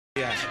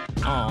Yeah.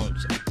 I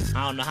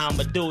don't know how I'm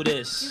gonna do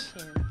this.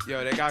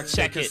 Yo, they got to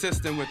stay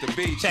consistent with the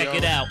beat. Check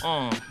it out.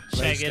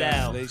 Check it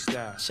out.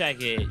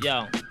 Check it,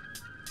 yo.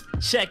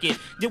 Check it.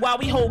 Yeah, while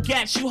we hold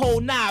gats, you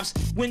hold knives.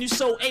 When you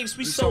sold apes,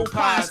 we sold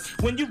pies.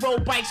 When you roll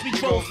bikes, we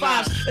drove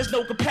fives. There's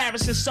no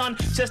comparison, son.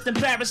 Just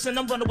embarrassing.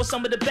 I'm running with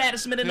some of the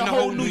baddest men in the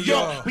whole New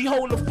York. We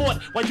hold the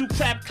fort while you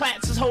crap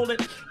clats is holding.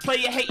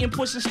 Player hating,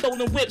 pushing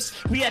stolen whips.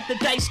 We at the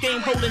dice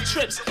game holding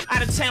trips.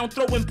 Out of town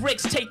throwing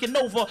bricks, taking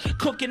over.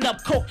 Cooking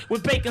up coke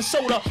with baking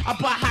soda. I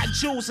buy hot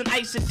jewels and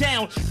ice it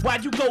down. While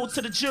you go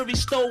to the jewelry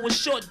store with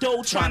short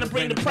dough, trying to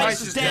bring the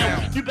prices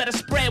down. You better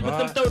spread with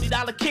them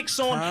 $30 kicks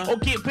on or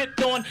get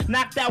whipped on.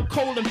 Knocked out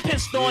cold and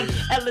pissed on.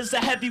 L is a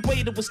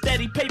heavyweight with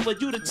steady paper.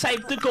 You the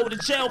type to go to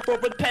jail for a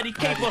petty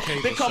caper.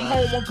 Then come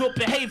home on good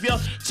behavior.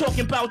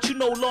 Talking about you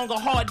no longer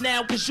hard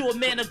now, cause you a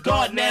man of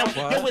God now.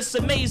 Yo, it's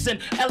amazing.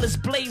 L is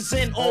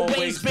blazing,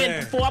 always been.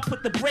 Before I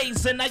put the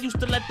braids in, I used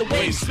to let the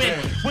waves spin.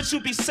 What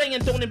you be saying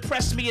don't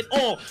impress me at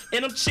all.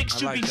 And them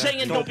chicks you be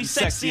jaying don't be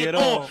sexy at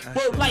all.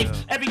 Word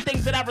life, everything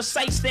that I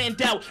recite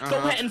stand out. Go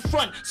ahead in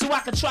front so I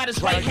can try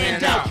this right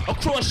hand out.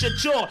 Across your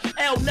jaw,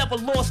 L never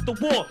lost the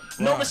war.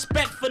 No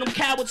respect for them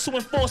cowards who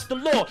enforce the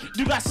law.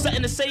 You got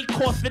something to say,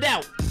 cough it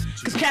out.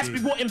 Cause cats be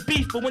wanting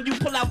beef, but when you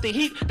pull out the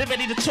heat, they're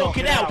ready to talk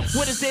it out.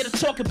 What is there to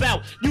talk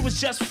about? You was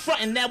just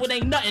frontin', now it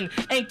ain't nothing.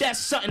 Ain't that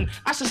something?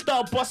 I should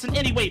start bustin'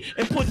 anyway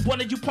and put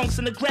one of you punks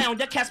in the ground.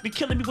 Y'all cats be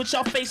killing me with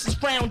y'all faces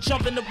frown,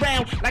 jumping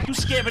around like you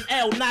scaring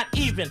L, not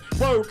even.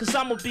 Word, cause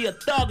I'ma be a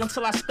thug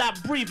until I stop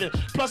breathing.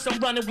 Plus I'm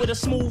running with a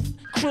smooth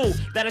crew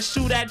that'll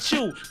shoot at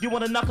you. You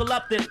wanna knuckle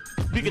up, then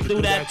we can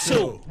do that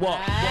too.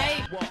 Walk.